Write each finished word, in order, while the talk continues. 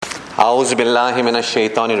أعوذ بالله من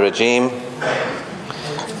الشيطان الرجيم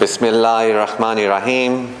بسم الله الرحمن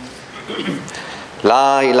الرحيم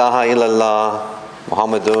لا إله إلا الله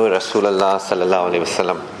محمد رسول الله صلى الله عليه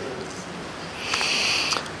وسلم.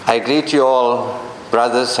 I greet you all,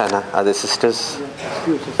 brothers and other sisters.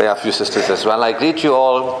 There are a few sisters as well. I greet you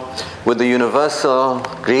all with the universal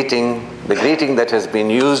greeting, the greeting that has been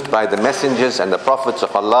used by the messengers and the prophets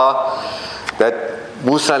of Allah, that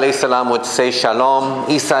Musa alayhi salam would say shalom,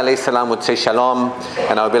 Isa alayhi salam would say shalom,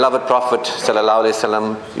 and our beloved Prophet sallallahu alayhi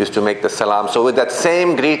salam used to make the salam. So with that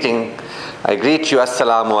same greeting, I greet you,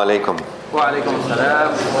 assalamu alaikum. Wa alaikum assalam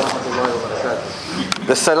wa rahmatullahi wa barakatuh.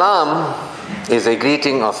 The salam is a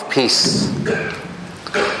greeting of peace.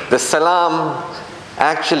 The salam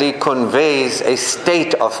actually conveys a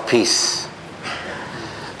state of peace.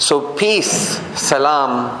 So peace,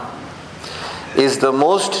 salam, is the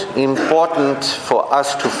most important for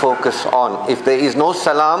us to focus on. If there is no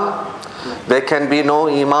salam, there can be no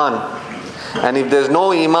iman. And if there's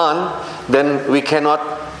no iman, then we cannot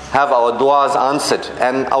have our du'as answered.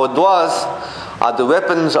 And our du'as are the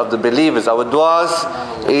weapons of the believers. Our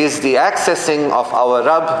du'as is the accessing of our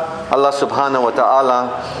Rabb, Allah subhanahu wa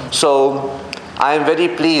ta'ala. So I am very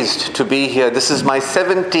pleased to be here. This is my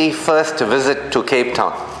 71st visit to Cape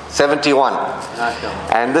Town. 71.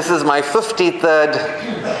 And this is my 53rd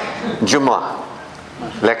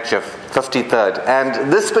Jumu'ah lecture, 53rd.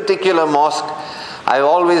 And this particular mosque, I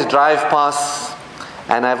always drive past,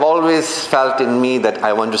 and I've always felt in me that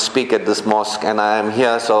I want to speak at this mosque, and I am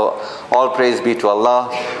here. So all praise be to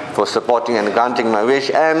Allah for supporting and granting my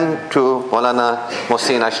wish, and to Maulana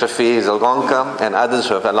Mohsin Ashrafi Zalgonka and others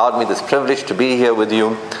who have allowed me this privilege to be here with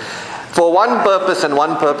you for one purpose and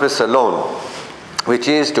one purpose alone, which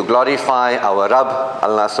is to glorify our Rabb,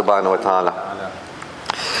 Allah subhanahu wa ta'ala.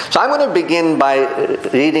 So I'm going to begin by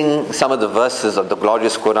reading some of the verses of the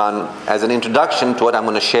glorious Quran as an introduction to what I'm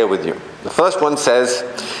going to share with you. The first one says,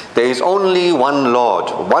 there is only one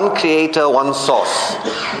Lord, one Creator, one source.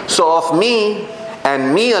 So of me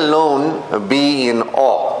and me alone be in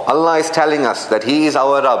awe. Allah is telling us that He is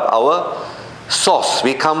our Rabb, our source.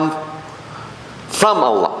 We come from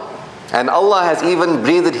Allah. And Allah has even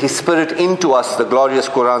breathed His Spirit into us, the glorious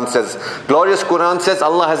Quran says. Glorious Quran says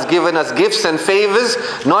Allah has given us gifts and favors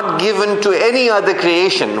not given to any other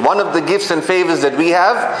creation. One of the gifts and favors that we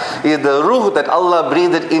have is the ruh that Allah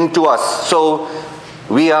breathed into us. So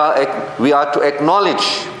we are to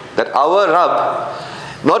acknowledge that our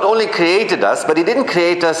Rabb not only created us, but He didn't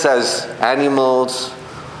create us as animals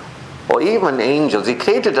or even angels. He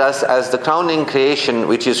created us as the crowning creation,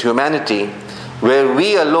 which is humanity, where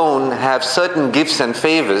we alone have certain gifts and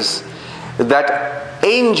favors that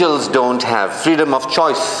angels don't have. Freedom of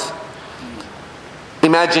choice,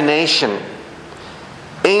 imagination.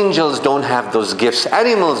 Angels don't have those gifts.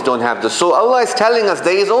 Animals don't have those. So Allah is telling us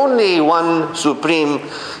there is only one supreme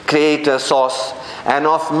creator, source, and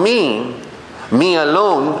of me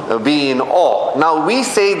alone be in awe. Now we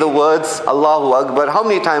say the words Allahu Akbar how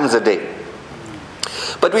many times a day?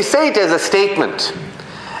 But we say it as a statement.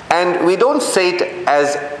 And we don't say it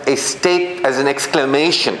as an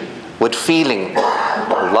exclamation with feeling.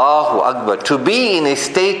 Allahu Akbar. To be in a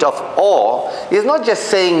state of awe is not just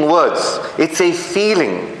saying words, it's a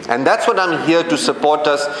feeling. And that's what I'm here to support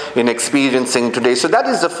us in experiencing today. So that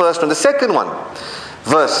is the first one. The second one,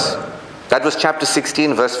 verse. That was chapter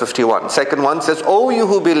 16, verse 51. Second one says, O you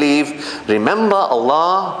who believe, remember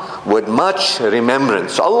Allah with much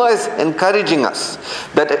remembrance. So Allah is encouraging us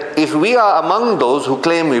that if we are among those who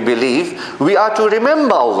claim we believe, we are to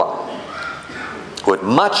remember Allah with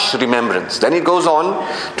much remembrance. Then it goes on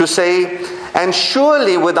to say, and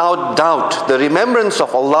surely without doubt the remembrance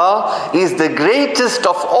of Allah is the greatest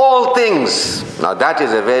of all things. Now that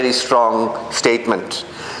is a very strong statement.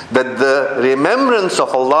 That the remembrance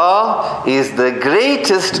of Allah is the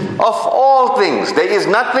greatest of all things. There is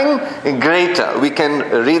nothing greater. We can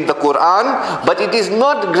read the Quran, but it is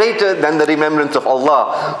not greater than the remembrance of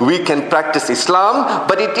Allah. We can practice Islam,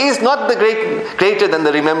 but it is not greater than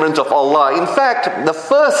the remembrance of Allah. In fact, the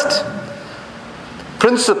first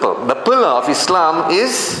principle, the pillar of Islam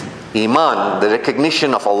is Iman, the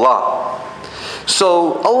recognition of Allah.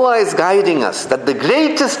 So Allah is guiding us that the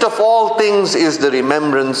greatest of all things is the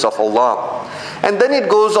remembrance of Allah. And then it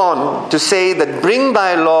goes on to say that bring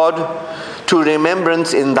thy Lord to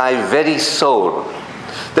remembrance in thy very soul.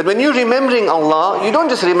 That when you're remembering Allah, you don't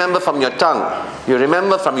just remember from your tongue, you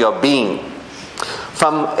remember from your being,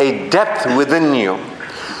 from a depth within you,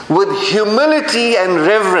 with humility and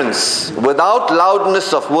reverence, without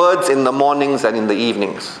loudness of words in the mornings and in the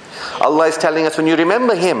evenings. Allah is telling us, when you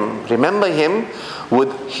remember Him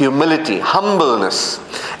with humility, humbleness,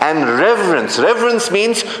 and reverence. Reverence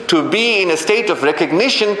means to be in a state of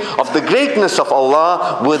recognition of the greatness of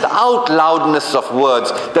Allah without loudness of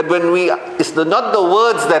words. That it's not the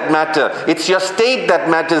words that matter, it's your state that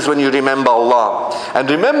matters when you remember Allah. And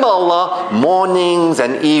remember Allah mornings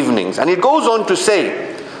and evenings. And it goes on to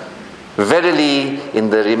say, verily, in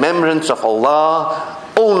the remembrance of Allah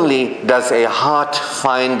only does a heart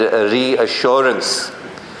find a reassurance.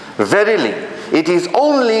 Verily, it is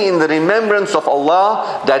only in the remembrance of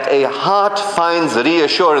Allah that a heart finds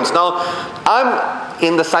reassurance. Now, I'm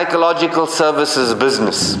in the psychological services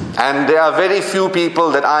business, and there are very few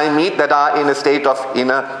people that I meet that are in a state of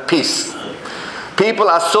inner peace. People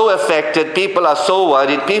are so affected, people are so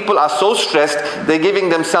worried, people are so stressed, they're giving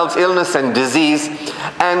themselves illness and disease.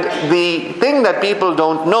 And the thing that people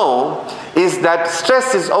don't know is that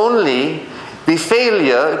stress is only the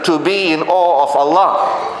failure to be in awe of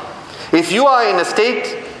Allah. If you are in a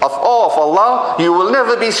state of awe of Allah, you will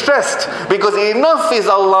never be stressed, because enough is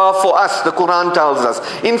Allah for us, the Quran tells us.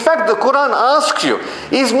 In fact, the Quran asks you,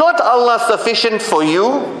 is not Allah sufficient for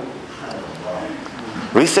you?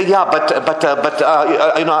 We say, yeah, but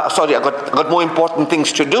sorry, I got more important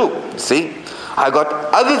things to do. See, I got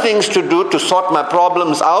other things to do to sort my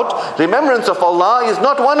problems out. Remembrance of Allah is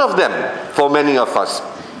not one of them for many of us.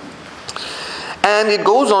 And it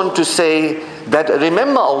goes on to say that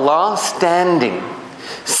remember Allah standing,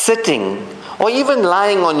 sitting, or even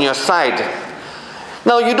lying on your side.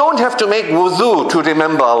 Now, you don't have to make wudu to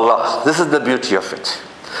remember Allah. This is the beauty of it.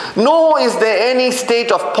 Nor is there any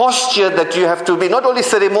state of posture that you have to be. Not only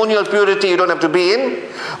ceremonial purity you don't have to be in,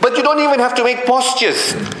 but you don't even have to make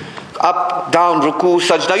postures. Up, down, ruku,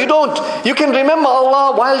 sajda. You don't. You can remember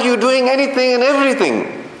Allah while you're doing anything and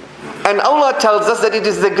everything. And Allah tells us that it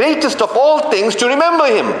is the greatest of all things to remember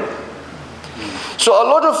Him. So a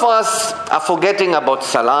lot of us are forgetting about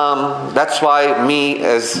salam. That's why me,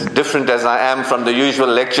 as different as I am from the usual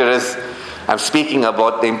lecturers, I'm speaking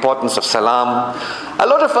about the importance of salam. A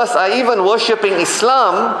lot of us are even worshipping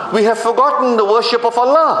Islam. We have forgotten the worship of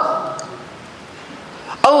Allah.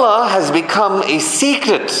 Allah has become a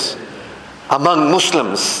secret among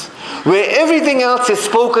Muslims, where everything else is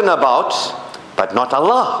spoken about, but not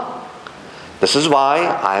Allah. This is why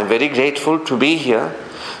I am very grateful to be here,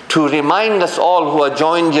 to remind us all who are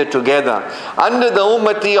joined here together under the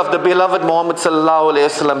ummati of the beloved Muhammad sallallahu alaihi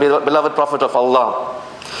wasallam, beloved Prophet of Allah,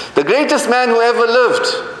 the greatest man who ever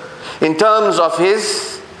lived in terms of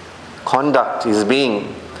his conduct, his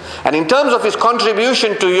being, and in terms of his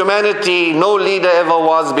contribution to humanity. No leader ever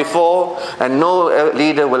was before, and no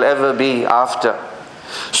leader will ever be after.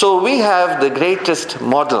 So we have the greatest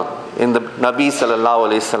model in the Nabi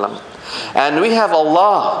sallallahu alaihi wasallam. And we have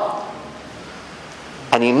Allah.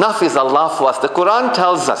 And enough is Allah for us. The Quran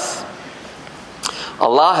tells us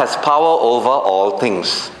Allah has power over all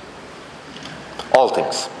things. All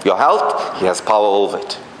things. Your health, He has power over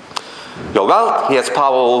it. Your wealth, He has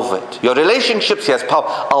power over it. Your relationships, He has power.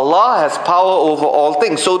 Allah has power over all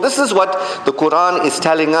things. So this is what the Quran is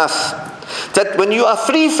telling us. That when you are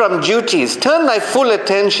free from duties, turn thy full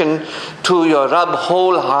attention to your Rabb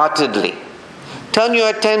wholeheartedly. Turn your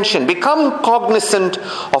attention, become cognizant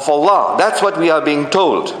of Allah. That's what we are being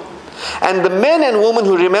told. And the men and women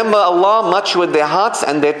who remember Allah much with their hearts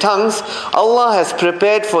and their tongues, Allah has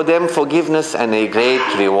prepared for them forgiveness and a great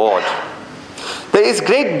reward. There is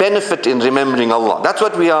great benefit in remembering Allah. That's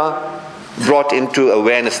what we are brought into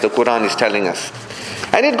awareness, the Quran is telling us.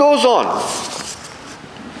 And it goes on.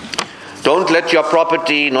 Don't let your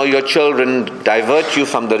property nor your children divert you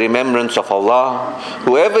from the remembrance of Allah.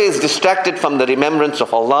 Whoever is distracted from the remembrance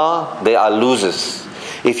of Allah, they are losers.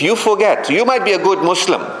 If you forget, you might be a good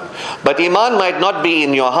Muslim, but Iman might not be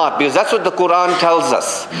in your heart, because that's what the Quran tells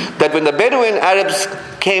us. That when the Bedouin Arabs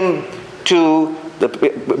came to the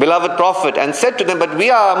beloved Prophet and said to them, but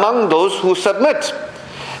we are among those who submit.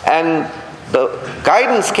 And the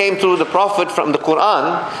guidance came through the Prophet from the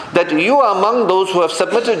Quran that you are among those who have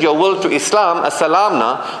submitted your will to Islam,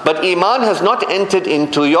 as-salamna, but Iman has not entered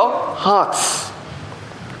into your hearts.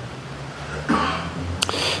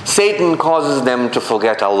 Satan causes them to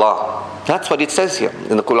forget Allah. That's what it says here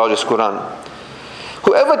in the glorious Quran.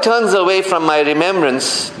 Whoever turns away from my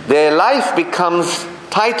remembrance, their life becomes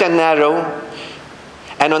tight and narrow,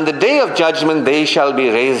 and on the day of judgment they shall be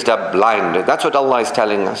raised up blind. That's what Allah is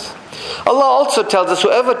telling us. Allah also tells us,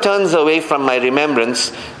 whoever turns away from my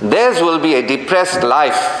remembrance, theirs will be a depressed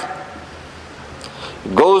life.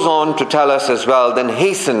 goes on to tell us as well, then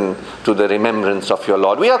hasten to the remembrance of your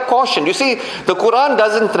Lord. We are cautioned. You see, the Quran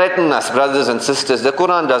doesn't threaten us, brothers and sisters. The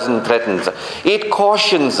Quran doesn't threaten us. It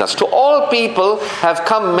cautions us. To all people have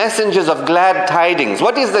come messengers of glad tidings.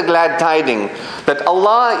 What is the glad tiding? That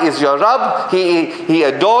Allah is your Rabb. He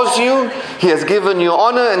adores you. He has given you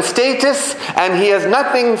honor and status. And He has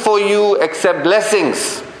nothing for you except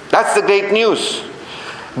blessings. That's the great news.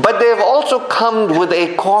 But they have also come with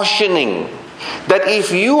a cautioning that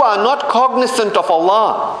if you are not cognizant of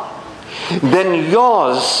Allah, then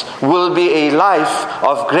yours will be a life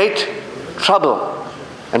of great trouble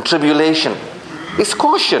and tribulation. It's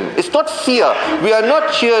caution, it's not fear. We are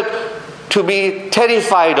not here to be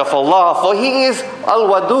terrified of Allah, for He is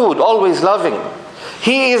Al-Wadud, always loving.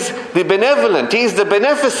 He is the benevolent, He is the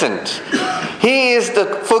beneficent, He is the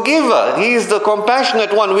forgiver, He is the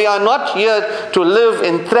compassionate one. We are not here to live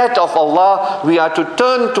in threat of Allah. We are to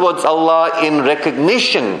turn towards Allah in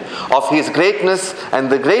recognition of His greatness and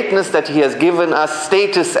the greatness that He has given us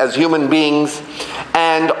status as human beings,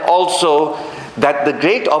 and also that the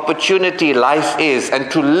great opportunity life is, and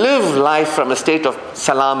to live life from a state of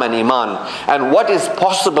salam and iman, and what is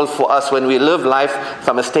possible for us when we live life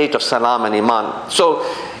from a state of salam and iman. So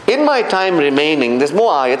in my time remaining, there's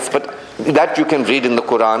more ayats, but that you can read in the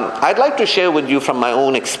Quran. I'd like to share with you from my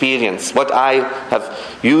own experience what I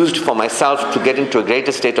have used for myself to get into a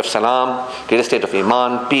greater state of salam, greater state of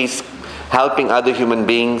iman, peace, helping other human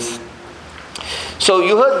beings. So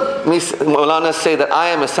you heard me, Maulana, say that I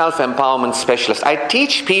am a self-empowerment specialist. I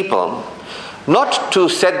teach people not to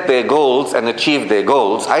set their goals and achieve their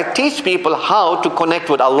goals. I teach people how to connect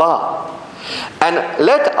with Allah. And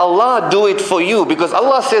let Allah do it for you, because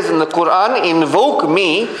Allah says in the Quran, invoke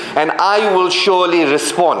me and I will surely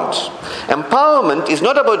respond. Empowerment is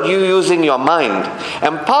not about you using your mind.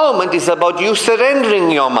 Empowerment is about you surrendering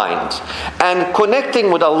your mind and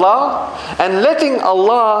connecting with Allah and letting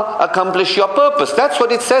Allah accomplish your purpose. That's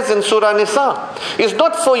what it says in Surah Nisa. It's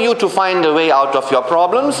not for you to find a way out of your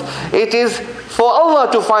problems. It is for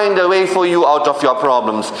Allah to find a way for you out of your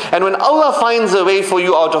problems. And when Allah finds a way for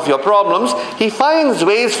you out of your problems, He finds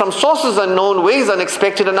ways from sources unknown, ways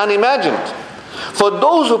unexpected and unimagined. For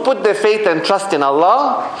those who put their faith and trust in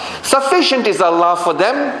Allah, sufficient is Allah for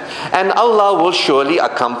them, and Allah will surely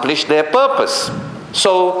accomplish their purpose.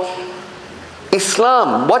 So,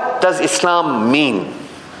 Islam, what does Islam mean?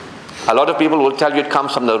 A lot of people will tell you it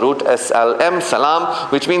comes from the root SLM, salam,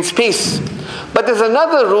 which means peace. But there's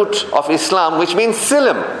another root of Islam which means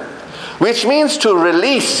silam, which means to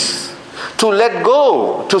release, to let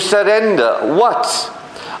go, to surrender. What?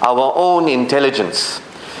 Our own intelligence.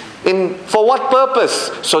 For what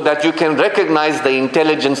purpose? So that you can recognize the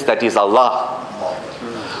intelligence that is Allah.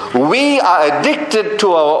 We are addicted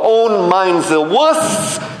to our own minds. The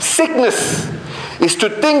worst sickness is to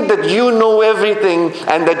think that you know everything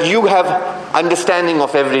and that you have understanding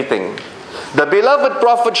of everything. The beloved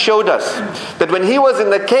Prophet showed us that when he was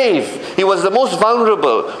in the cave, he was the most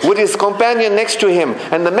vulnerable with his companion next to him,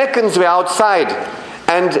 and the Meccans were outside.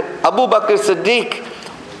 And Abu Bakr Siddiq,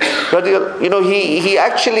 he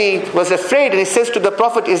actually was afraid, and he says to the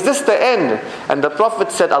Prophet, is this the end? And the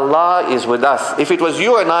Prophet said, Allah is with us. If it was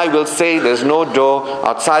you and I, will say there's no door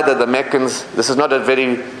outside of the Meccans. This is not a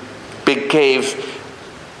very big cave.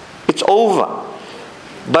 It's over.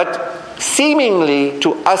 But seemingly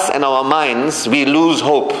to us and our minds, we lose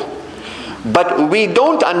hope. But we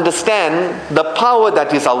don't understand the power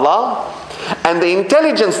that is Allah and the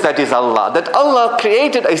intelligence that is Allah. That Allah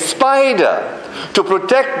created a spider to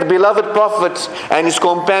protect the beloved Prophet and his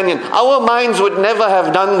companion. Our minds would never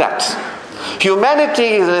have done that. Humanity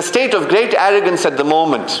is in a state of great arrogance at the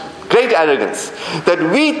moment. Great arrogance. That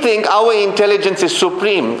we think our intelligence is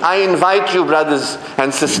supreme. I invite you, brothers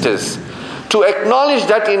and sisters, to acknowledge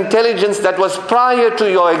that intelligence that was prior to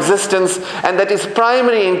your existence, and that is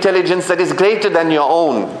primary intelligence that is greater than your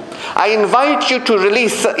own. I invite you to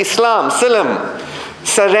release Islam, Salam,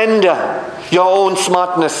 surrender your own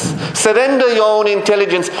smartness, surrender your own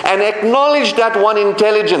intelligence, and acknowledge that one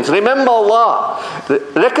intelligence. Remember Allah.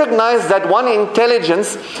 Recognize that one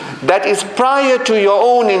intelligence that is prior to your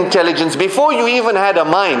own intelligence. Before you even had a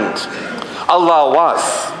mind, Allah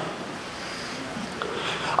was.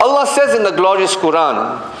 Allah says in the glorious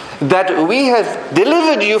Quran that we have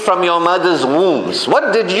delivered you from your mother's wombs.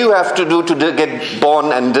 What did you have to do to get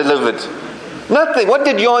born and delivered? Nothing. What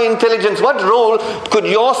did your intelligence, what role could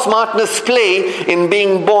your smartness play in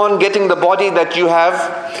being born, getting the body that you have,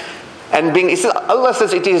 and being... Allah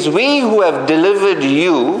says, it is we who have delivered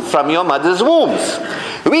you from your mother's wombs.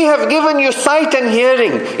 We have given you sight and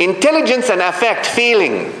hearing, intelligence and affect,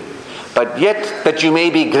 feeling. But yet that you may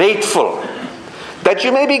be grateful, That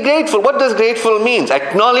you may be grateful. What does grateful mean?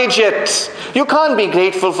 Acknowledge it. You can't be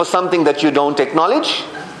grateful for something that you don't acknowledge.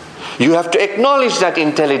 You have to acknowledge that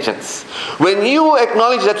intelligence. When you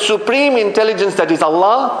acknowledge that supreme intelligence that is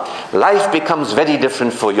Allah, life becomes very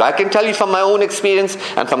different for you. I can tell you from my own experience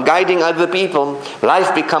and from guiding other people,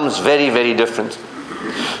 life becomes very, very different.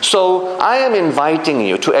 So I am inviting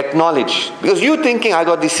you to acknowledge, because you're thinking, I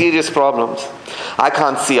got these serious problems. I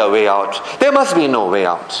can't see a way out. There must be no way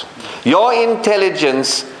out. Your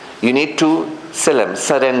intelligence, you need to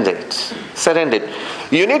surrender it. Surrender it.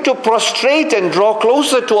 You need to prostrate and draw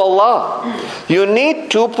closer to Allah. You need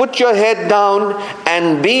to put your head down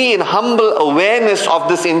and be in humble awareness of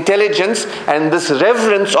this intelligence and this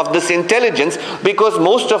reverence of this intelligence, because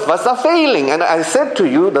most of us are failing. And I said to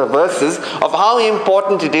you the verses of how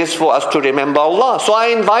important it is for us to remember Allah. So I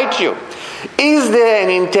invite you. Is there an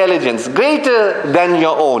intelligence greater than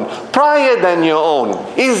your own, prior than your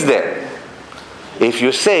own? Is there? If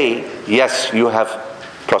you say yes, you have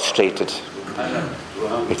prostrated.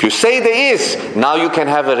 If you say there is, now you can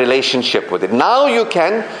have a relationship with it. Now you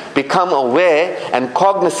can become aware and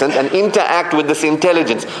cognizant and interact with this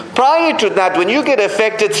intelligence. Prior to that, when you get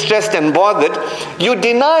affected, stressed and bothered, you're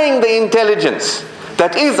denying the intelligence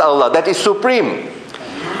that is Allah, that is supreme.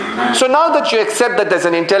 So now that you accept that there's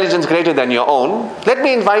an intelligence greater than your own, let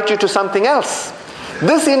me invite you to something else.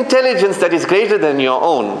 This intelligence that is greater than your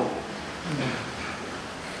own,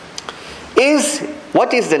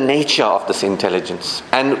 what is the nature of this intelligence?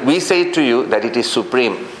 And we say to you that it is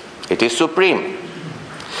supreme. It is supreme.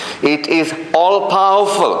 It is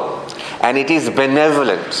all-powerful. And it is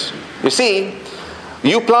benevolent. You see,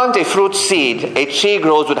 you plant a fruit seed, a tree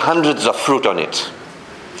grows with hundreds of fruit on it.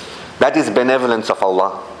 That is benevolence of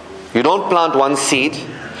Allah. You don't plant one seed,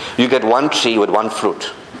 you get one tree with one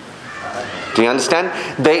fruit. Do you understand?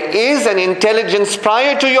 There is an intelligence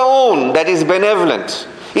prior to your own that is benevolent.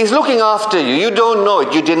 He's looking after you. You don't know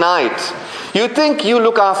it. You deny it. You think you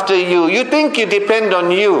look after you. You think you depend on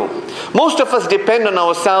you. Most of us depend on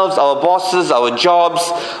ourselves, our bosses, our jobs,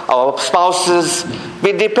 our spouses.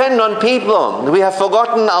 We depend on people. We have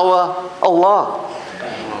forgotten our Allah.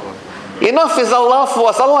 Enough is Allah for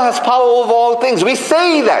us. Allah has power over all things. We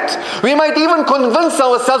say that. We might even convince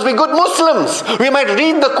ourselves we're good Muslims. We might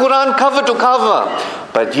read the Quran cover to cover.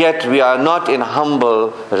 But yet we are not in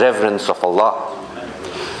humble reverence of Allah.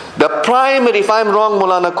 The primary, if I'm wrong,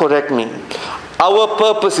 Mulana, correct me. Our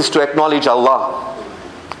purpose is to acknowledge Allah.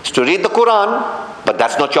 It's to read the Quran, but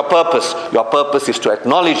that's not your purpose. Your purpose is to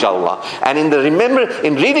acknowledge Allah. And in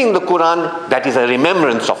reading the Quran, that is a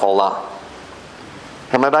remembrance of Allah.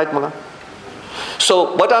 Am I right, Mulana?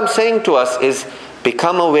 So what I'm saying to us is,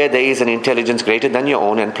 become aware there is an intelligence greater than your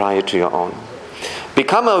own and prior to your own.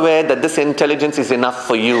 Become aware that this intelligence is enough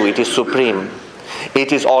for you. It is supreme.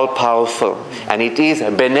 It is all-powerful, and it is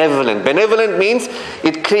benevolent. Benevolent means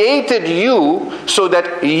it created you so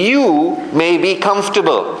that you may be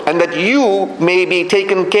comfortable and that you may be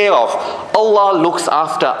taken care of. Allah looks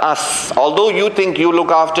after us. Although you think you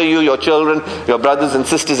look after you, your children, your brothers and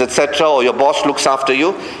sisters, etc., or your boss looks after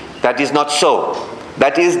you, that is not so.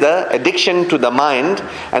 That is the addiction to the mind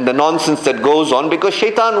and the nonsense that goes on, because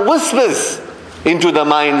shaitan whispers into the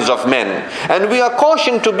minds of men. And we are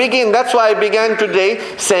cautioned to begin. That's why I began today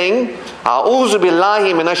saying, A'udhu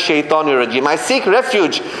billahi minash shaitanir rajim. I seek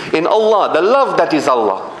refuge in Allah, the love that is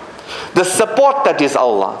Allah, the support that is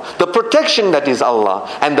Allah, the protection that is Allah,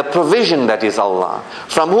 and the provision that is Allah.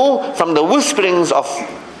 From who? From the whisperings of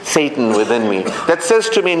Satan within me that says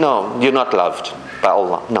to me, no, you're not loved by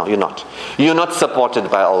Allah. No, you're not. You're not supported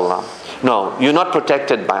by Allah. No, you're not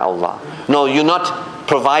protected by Allah. No, you're not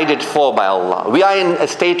provided for by Allah. We are in a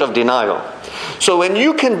state of denial. So when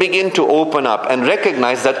you can begin to open up and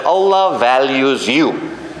recognize that Allah values you,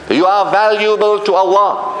 you are valuable to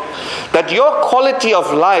Allah, that your quality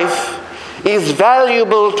of life is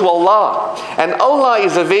valuable to Allah, and Allah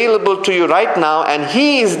is available to you right now, and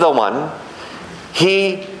He is the one,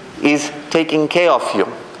 He is taking care of you.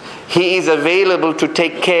 He is available to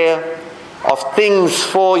take care of things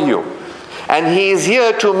for you. And He is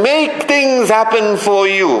here to make things happen for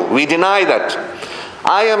you. We deny that.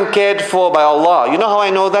 I am cared for by Allah. You know how I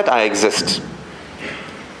know that? I exist.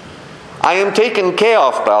 I am taken care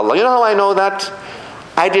of by Allah. You know how I know that?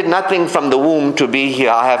 I did nothing from the womb to be here.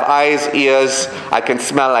 I have eyes, ears, I can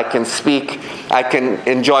smell, I can speak, I can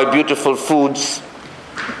enjoy beautiful foods.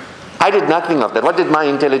 I did nothing of that. What did my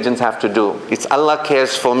intelligence have to do? It's Allah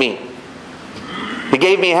cares for me. He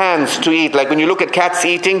gave me hands to eat. Like when you look at cats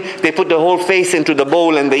eating, they put the whole face into the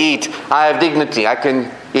bowl and they eat. I have dignity. I can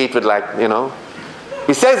eat with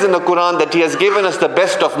He says in the Quran that He has given us the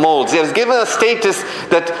best of molds. He has given us status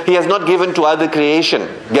that He has not given to other creation.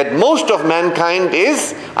 Yet most of mankind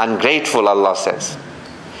is ungrateful, Allah says.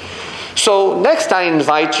 So next I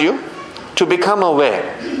invite you to become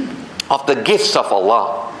aware of the gifts of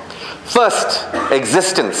Allah. First,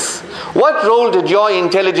 existence. What role did your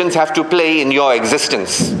intelligence have to play in your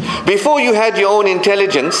existence? Before you had your own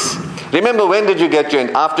intelligence, remember, when did you get your,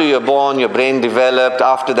 after you were born, your brain developed,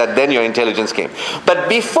 after that then your intelligence came. But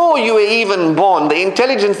before you were even born, the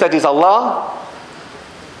intelligence that is Allah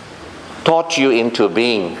taught you into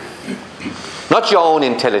being. Not your own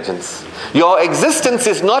intelligence. Your existence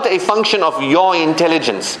is not a function of your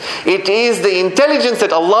intelligence. It is the intelligence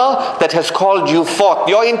that Allah that has called you forth.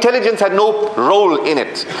 Your intelligence had no role in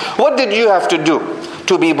it. What did you have to do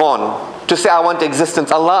to be born? To say, I want existence.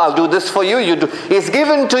 Allah, I'll do this for you. You do. It's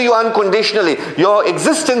given to you unconditionally. Your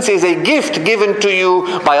existence is a gift given to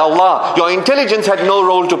you by Allah. Your intelligence had no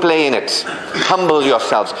role to play in it. Humble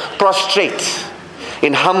yourselves. Prostrate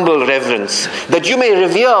in humble reverence, that you may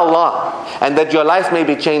revere Allah and that your life may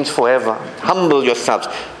be changed forever. Humble yourselves.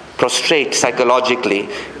 Prostrate psychologically.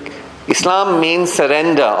 Islam means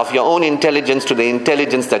surrender of your own intelligence to the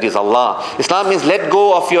intelligence that is Allah. Islam means let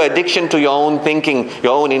go of your addiction to your own thinking,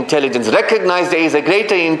 your own intelligence. Recognize there is a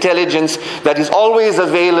greater intelligence that is always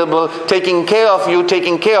available, taking care of you,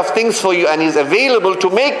 taking care of things for you, and is available to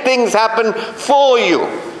make things happen for you.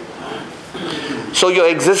 So your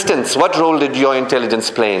existence, what role did your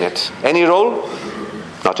intelligence play in it? Any role?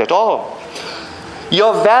 Not at all.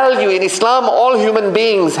 Your value in Islam, all human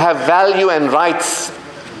beings have value and rights.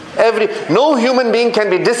 No human being can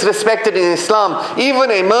be disrespected in Islam.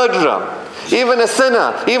 Even a murderer, even a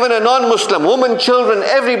sinner, even a non-Muslim, women, children,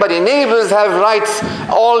 everybody, neighbors have rights.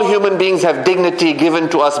 All human beings have dignity given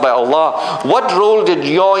to us by Allah. What role did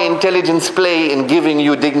your intelligence play in giving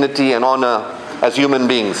you dignity and honor as human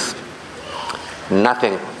beings?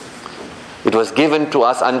 Nothing. It was given to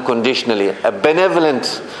us unconditionally. By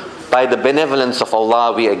the benevolence of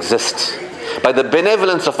Allah we exist. By the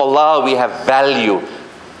benevolence of Allah we have value.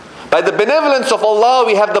 By the benevolence of Allah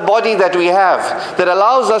we have the body that we have that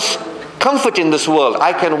allows us comfort in this world.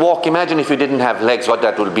 I can walk. Imagine if you didn't have legs, what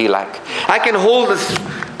that would be like. I can hold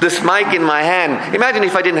this mic in my hand. Imagine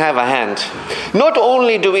if I didn't have a hand. Not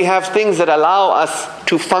only do we have things that allow us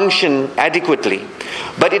to function adequately,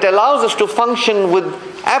 but it allows us to function with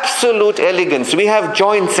absolute elegance. We have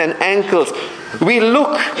joints and ankles.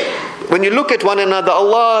 When you look at one another,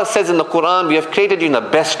 Allah says in the Quran, we have created you in the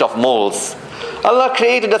best of molds. Allah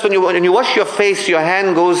created us, when you wash your face, your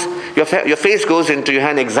face goes into your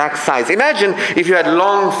hand exact size. Imagine if you had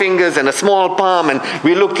long fingers and a small palm and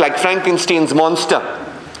we looked like Frankenstein's monster.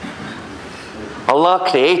 Allah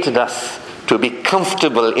created us to be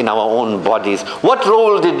comfortable in our own bodies. What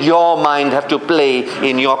role did your mind have to play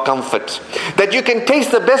in your comfort? That you can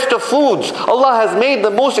taste the best of foods. Allah has made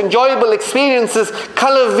the most enjoyable experiences,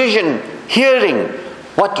 color vision, hearing.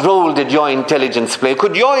 What role did your intelligence play?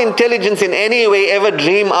 Could your intelligence in any way ever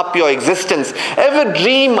dream up your existence? Ever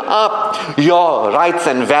dream up your rights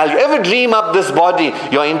and value? Ever dream up this body?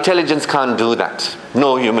 Your intelligence can't do that.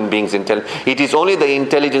 No human being's intelligence. It is only the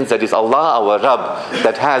intelligence that is Allah, our Rabb,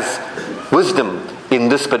 that has wisdom in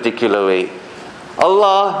this particular way.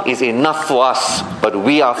 Allah is enough for us, but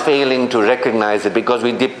we are failing to recognize it because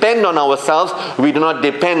we depend on ourselves. We do not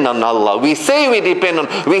depend on Allah. We say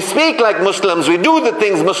we speak like Muslims, we do the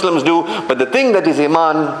things Muslims do, but the thing that is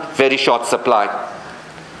Iman, very short supply.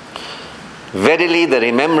 Verily, the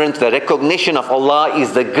remembrance, the recognition of Allah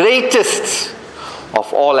is the greatest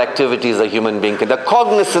of all activities a human being can. The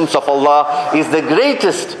cognizance of Allah is the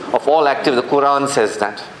greatest of all activities. The Quran says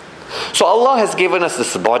that. So Allah has given us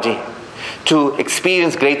this body to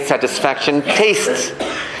experience great satisfaction, taste.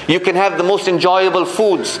 You can have the most enjoyable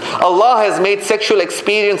foods. Allah has made sexual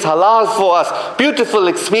experience halal for us, beautiful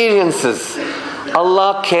experiences.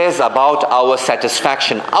 Allah cares about our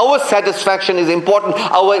satisfaction. Our satisfaction is important.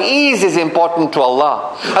 Our ease is important to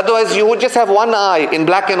Allah. Otherwise you would just have one eye in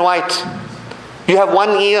black and white. You have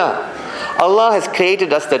one ear. Allah has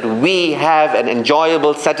created us that we have an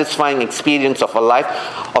enjoyable, satisfying experience of life.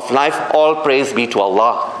 All praise be to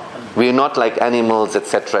Allah. We are not like animals,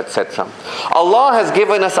 etc., etc. Allah has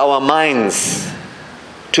given us our minds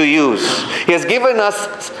to use. He has given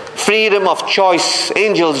us freedom of choice.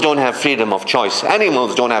 Angels don't have freedom of choice.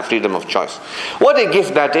 Animals don't have freedom of choice. What a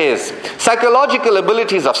gift that is. Psychological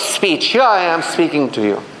abilities of speech. Here I am speaking to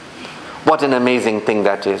you. What an amazing thing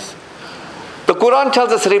that is. The Quran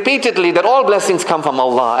tells us repeatedly that all blessings come from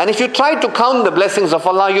Allah. And if you try to count the blessings of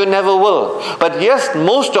Allah, you never will. But yes,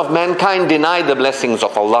 most of mankind deny the blessings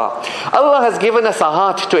of Allah. Allah has given us a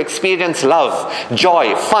heart to experience love,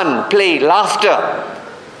 joy, fun, play, laughter.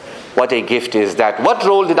 What a gift is that. What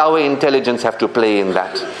role did our intelligence have to play in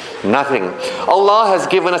that? Nothing. Allah has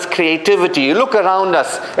given us creativity. You look around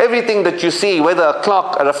us, everything that you see, whether a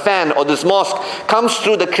clock or a fan or this mosque, comes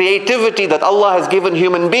through the creativity that Allah has given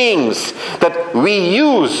human beings, that we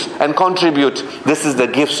use and contribute. This is the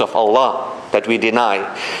gifts of Allah that we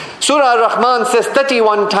deny. Surah Ar-Rahman says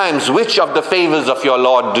 31 times, which of the favors of your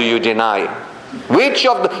Lord do you deny? Which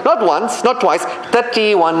of the, not once, not twice,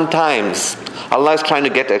 31 times. Allah is trying to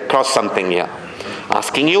get across something here.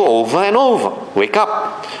 Asking you over and over. Wake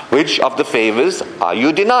up. Which of the favors are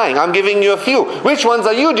you denying? I'm giving you a few. Which ones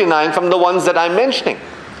are you denying from the ones that I'm mentioning?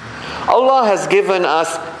 Allah has given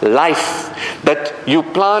us life. That you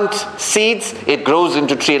plant seeds, it grows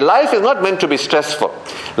into tree. Life is not meant to be stressful.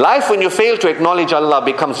 Life, when you fail to acknowledge Allah,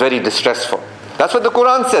 becomes very distressful. That's what the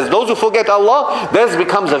Quran says. Those who forget Allah, theirs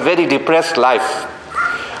becomes a very depressed life.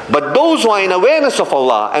 But those who are in awareness of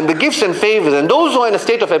Allah and the gifts and favors, and those who are in a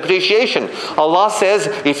state of appreciation, Allah says,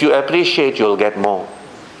 if you appreciate, you'll get more.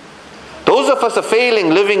 Those of us are failing,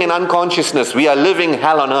 living in unconsciousness. We are living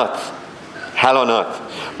hell on earth. Hell on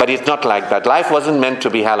earth. But it's not like that. Life wasn't meant to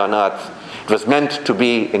be hell on earth. It was meant to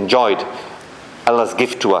be enjoyed. Allah's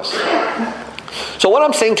gift to us. So what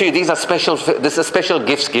I'm saying to you, these are special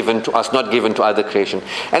gifts given to us, not given to other creation.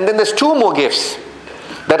 And then there's two more gifts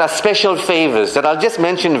that are special favors that I'll just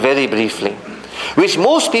mention very briefly, which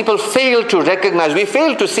most people fail to recognize. We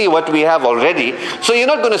fail to see what we have already. So you're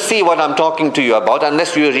not going to see what I'm talking to you about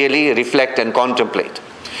unless you really reflect and contemplate.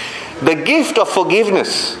 The gift of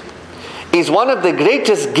forgiveness is one of the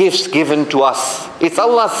greatest gifts given to us. It's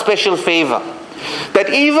Allah's special favor. That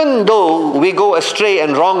even though we go astray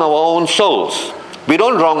and wrong our own souls, we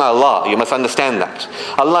don't wrong Allah. You must understand that.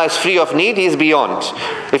 Allah is free of need. He is beyond.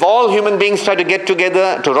 If all human beings try to get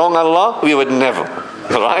together to wrong Allah, we would never.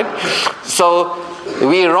 Right? So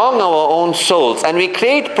we wrong our own souls and we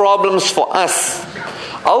create problems for us.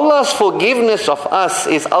 Allah's forgiveness of us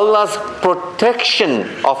is Allah's protection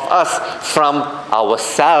of us from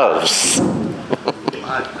ourselves.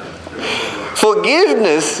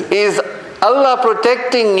 Forgiveness is Allah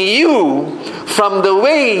protecting you from the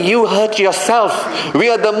way you hurt yourself. We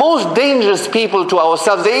are the most dangerous people to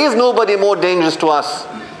ourselves. There is nobody more dangerous to us.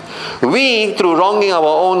 We, through wronging our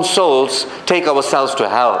own souls, take ourselves to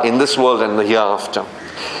hell in this world and the hereafter.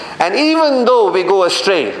 And even though we go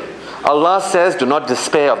astray, Allah says, do not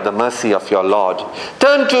despair of the mercy of your Lord.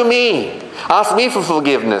 Turn to me. Ask me for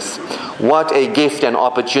forgiveness. What a gift and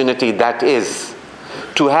opportunity that is.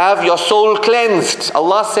 To have your soul cleansed.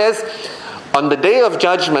 Allah says, on the day of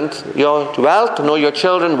judgment, your wealth, nor your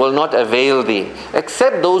children will not avail thee,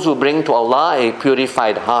 except those who bring to Allah a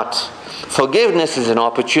purified heart. Forgiveness is an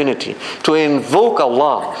opportunity to invoke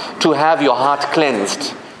Allah, to have your heart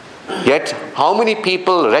cleansed. Yet, how many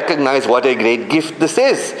people recognize what a great gift this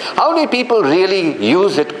is? How many people really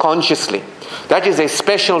use it consciously? That is a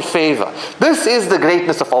special favor. This is the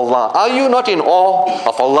greatness of Allah. Are you not in awe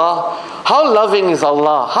of Allah? How loving is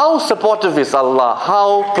Allah? How supportive is Allah?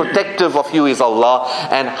 How protective of you is Allah?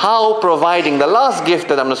 And how providing. The last gift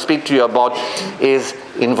that I'm going to speak to you about is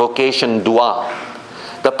invocation, dua.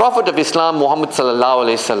 The Prophet of Islam, Muhammad sallallahu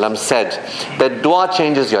alaihi wasallam, said that dua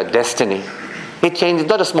changes your destiny. It changes,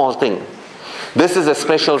 not a small thing. This is a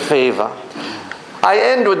special favor. I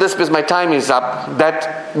end with this because my time is up.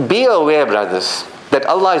 That be aware, brothers, that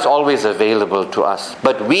Allah is always available to us.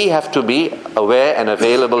 But we have to be aware and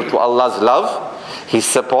available to Allah's love, His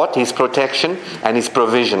support, His protection, and His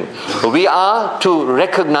provision. We are to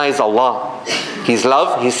recognize Allah, His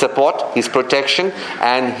love, His support, His protection,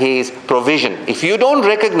 and His provision. If you don't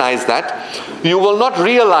recognize that, you will not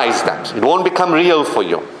realize that. It won't become real for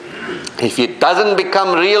you. If it doesn't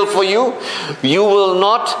become real for you, you will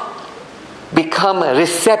not become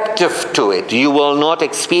receptive to it. You will not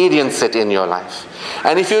experience it in your life.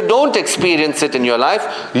 And if you don't experience it in your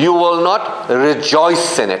life, you will not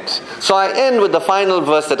rejoice in it. So I end with the final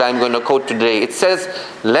verse that I'm going to quote today. It says,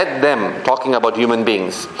 let them, talking about human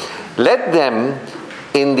beings, let them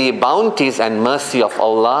in the bounties and mercy of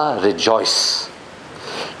Allah rejoice.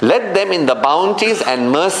 Let them in the bounties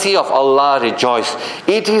and mercy of Allah rejoice.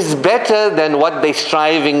 It is better than what they're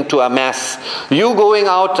striving to amass. You going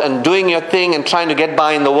out and doing your thing and trying to get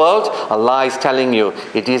by in the world, Allah is telling you,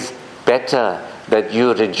 it is better that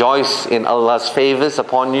you rejoice in Allah's favors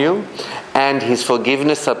upon you and His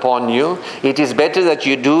forgiveness upon you. It is better that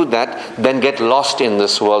you do that than get lost in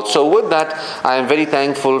this world. So with that, I am very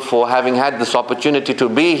thankful for having had this opportunity to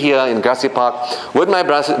be here in Grassy Park with my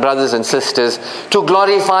brothers and sisters to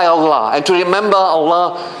glorify Allah and to remember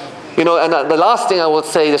Allah. And the last thing I will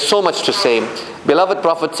say, there's so much to say. Beloved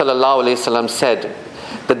Prophet ﷺ said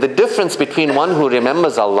that the difference between one who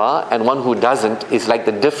remembers Allah and one who doesn't is like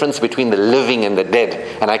the difference between the living and the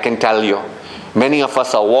dead. And I can tell you, many of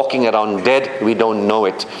us are walking around dead. We don't know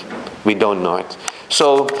it. We don't know it.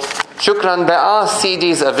 So, shukran. There are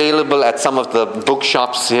CDs available at some of the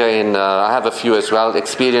bookshops here I have a few as well.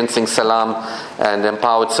 Experiencing Salam and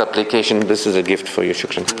Empowered Supplication. This is a gift for you.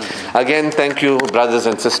 Shukran. Again, thank you, brothers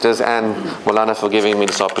and sisters, and Maulana for giving me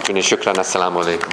this opportunity. Shukran. Assalamu alaikum.